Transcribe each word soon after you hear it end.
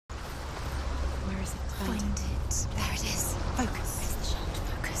Find it. There it is. Focus. Where's the shot?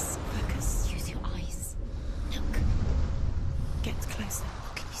 Focus. Focus. Use your eyes. Look. Get closer.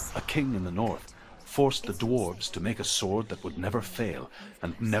 What can you see? A king in the north forced the dwarves to make a sword that would never fail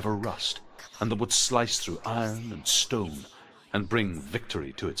and never rust, and that would slice through iron and stone and bring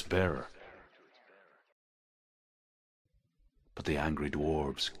victory to its bearer. But the angry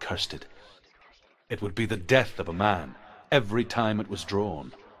dwarves cursed it. It would be the death of a man every time it was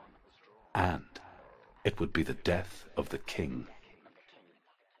drawn, and it would be the death of the king.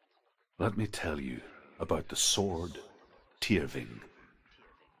 Let me tell you about the sword Tyrfing.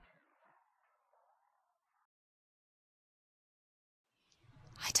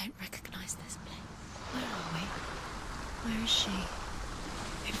 I don't recognize this place. Where are we? Where is she?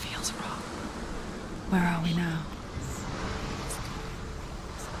 It feels wrong. Where are we now?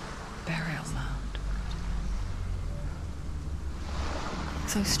 Burial mound.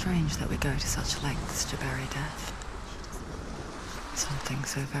 So strange that we go to such lengths to bury death. Something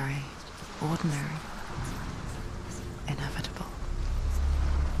so very ordinary, inevitable.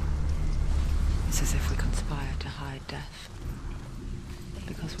 It's as if we conspire to hide death,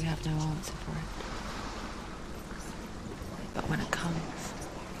 because we have no answer for it. But when it comes,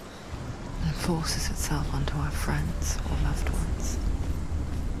 and forces itself onto our friends or loved ones,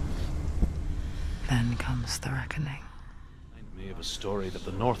 then comes the reckoning. Remind me of a story that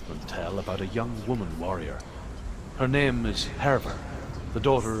the Northmen tell about a young woman warrior. Her name is Herver, the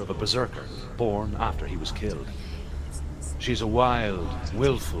daughter of a berserker born after he was killed. She's a wild,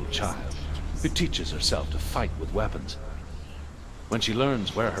 willful child who teaches herself to fight with weapons. When she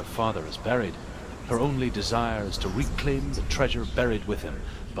learns where her father is buried, her only desire is to reclaim the treasure buried with him,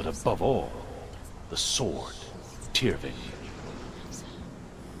 but above all, the sword Tyrfing.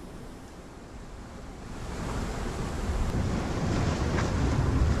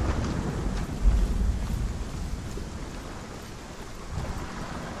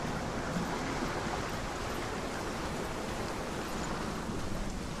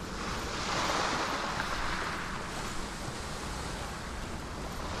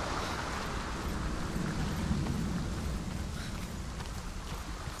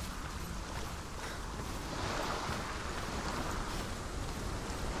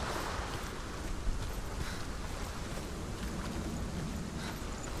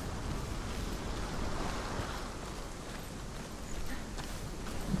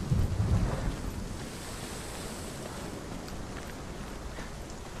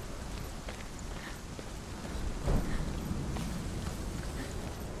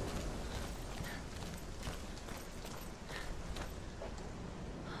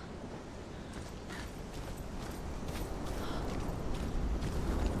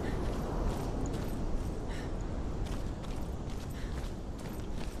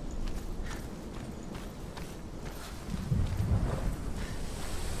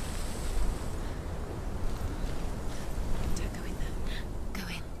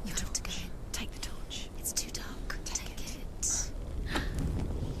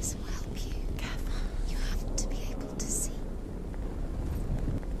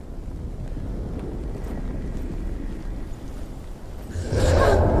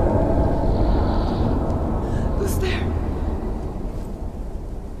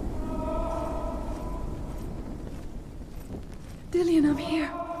 I'm here.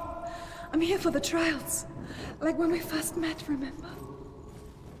 I'm here for the trials. Like when we first met, remember?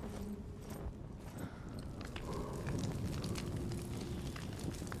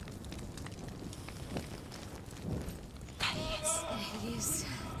 There he is. There he is.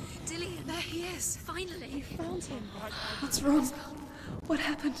 Dillian, there he is. Finally. You found him. What's wrong? What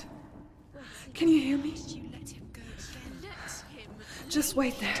happened? Can you hear me? Did you let him go again? Let him. Just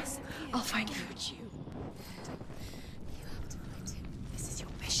wait there. I'll find you.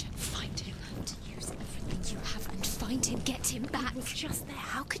 Find him, get him back. He was just there.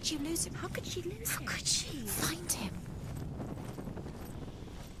 How could you lose him? How could she lose him? How could she? Find him.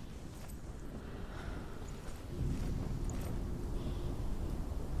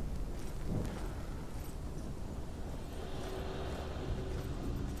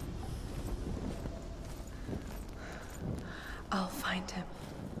 I'll find him.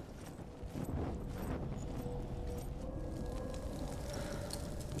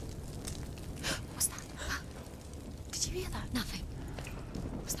 Did you hear that? Nothing.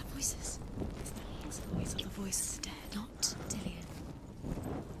 Was that voices? It's the voice of the voice dead. Not Dillian.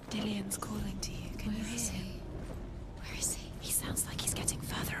 Dillian's calling to you. Can you hear him? Where is he? He sounds like he's getting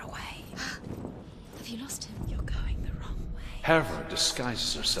further away. Have you lost him? You're going the wrong way. Herver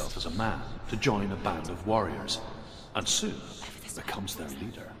disguises herself as a man to join a band of warriors, and soon becomes their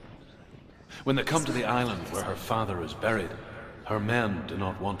leader. When they come to the island where her father is buried, her men do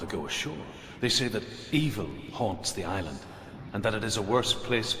not want to go ashore. They say that evil haunts the island, and that it is a worse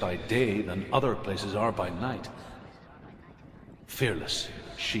place by day than other places are by night. Fearless,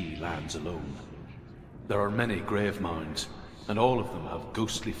 she lands alone. There are many grave mounds, and all of them have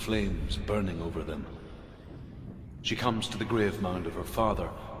ghostly flames burning over them. She comes to the grave mound of her father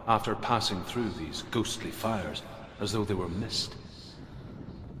after passing through these ghostly fires, as though they were mist.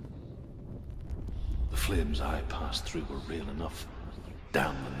 The flames I passed through were real enough.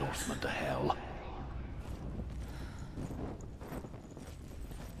 Damn the Northmen to hell.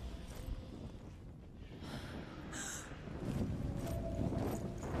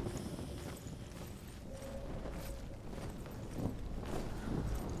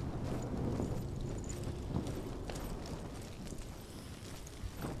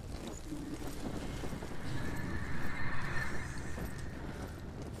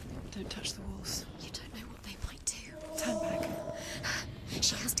 Don't touch the walls. You don't know what they might do. Turn back.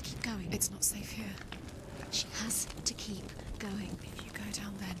 She has to keep going. It's not safe here. She has to keep going. If you go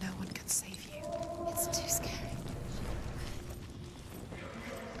down there, no one can save you. It's too scary.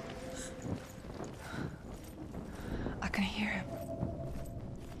 I can hear him.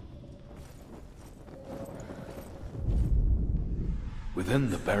 Within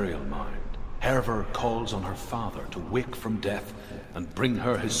the burial mound, Herver calls on her father to wake from death and bring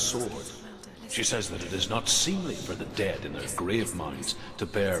her his sword. She says that it is not seemly for the dead in their grave mounds to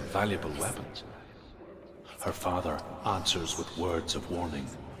bear valuable weapons. Her father answers with words of warning.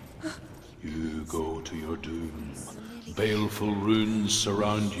 You go to your doom. Baleful runes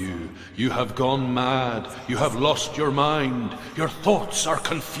surround you. You have gone mad. You have lost your mind. Your thoughts are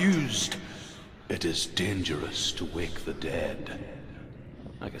confused. It is dangerous to wake the dead.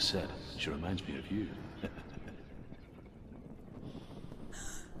 Like I said, she reminds me of you.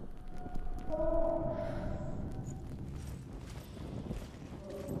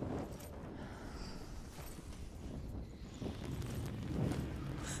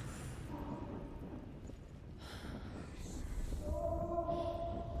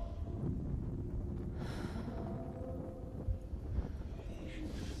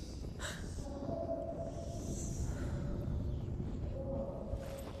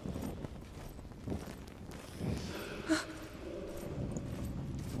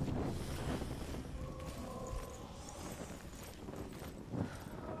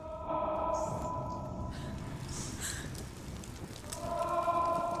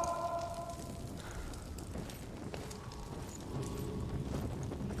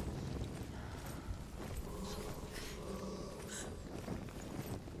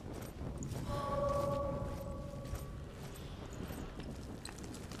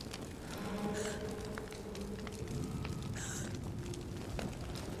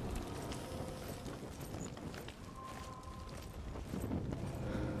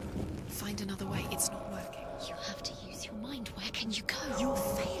 Find another way. It's not working. You have to use your mind. Where can you go? You're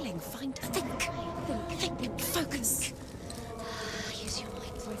failing. Find a think. Focus. Use your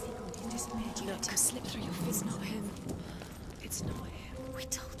mind. Where's he gone? He disappeared. You let him slip through your fingers. It's not him. It's not him. We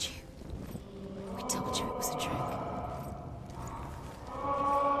told you. We told you it was a trick.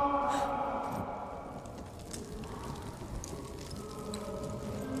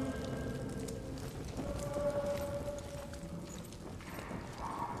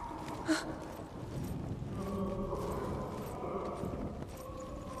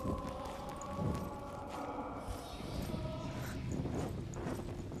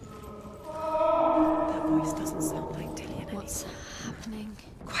 Doesn't sound like Dillian. What's happening?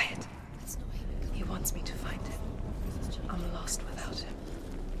 Quiet. It's not him. He wants me to find him. I'm lost without him.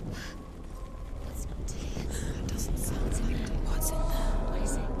 That's not Dillian. That doesn't sound like Dillian. What's in there? What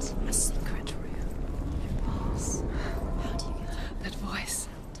is it? A secret room. Boss. How do you get out? That voice.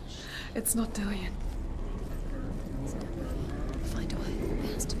 It's not Dillian. Find a way.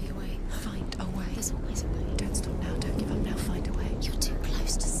 There has to be a way. Find a way. There's always a way. Don't stop now. Don't give up now. Find a way. You're too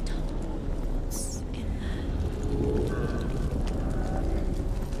close to stop. What's in there?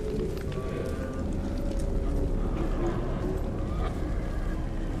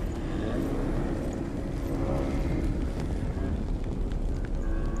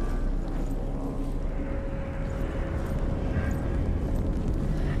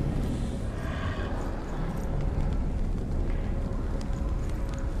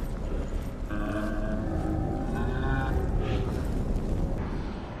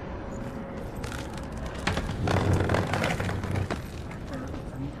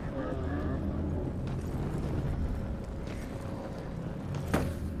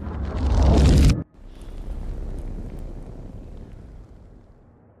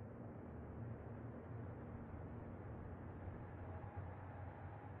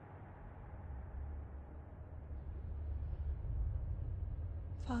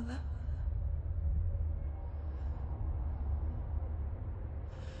 Father.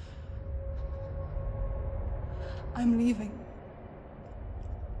 I'm leaving.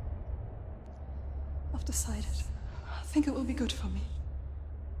 I've decided. I think it will be good for me.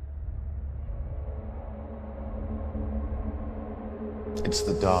 It's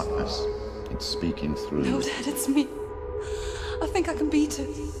the darkness. It's speaking through No, you. Dad, it's me. I think I can beat it.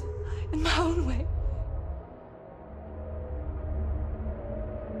 In my own way.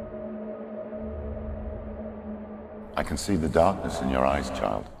 I can see the darkness in your eyes,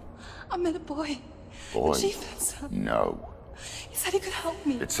 child. I met a boy. Boy? The chieftain's son. No. He said he could help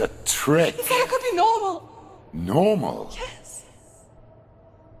me. It's a trick. He said I could be normal. Normal? Yes.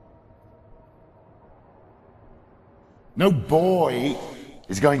 No boy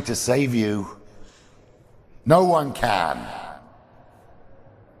is going to save you. No one can.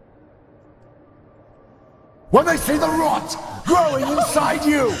 When they see the rot growing inside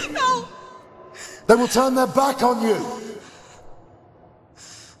you, No! they will turn their back on you.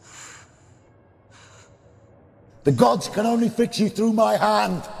 The gods can only fix you through my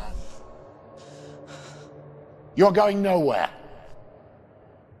hand. You're going nowhere.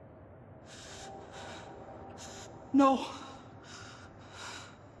 No.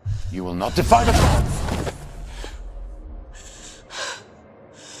 You will not defy the gods.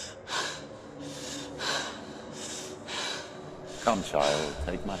 Come, child,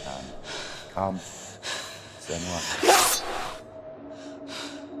 take my hand. Come. Senua.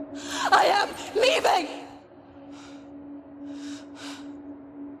 I am leaving!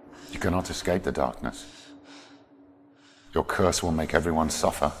 You cannot escape the darkness. Your curse will make everyone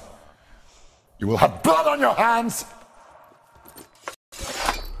suffer. You will have blood on your hands!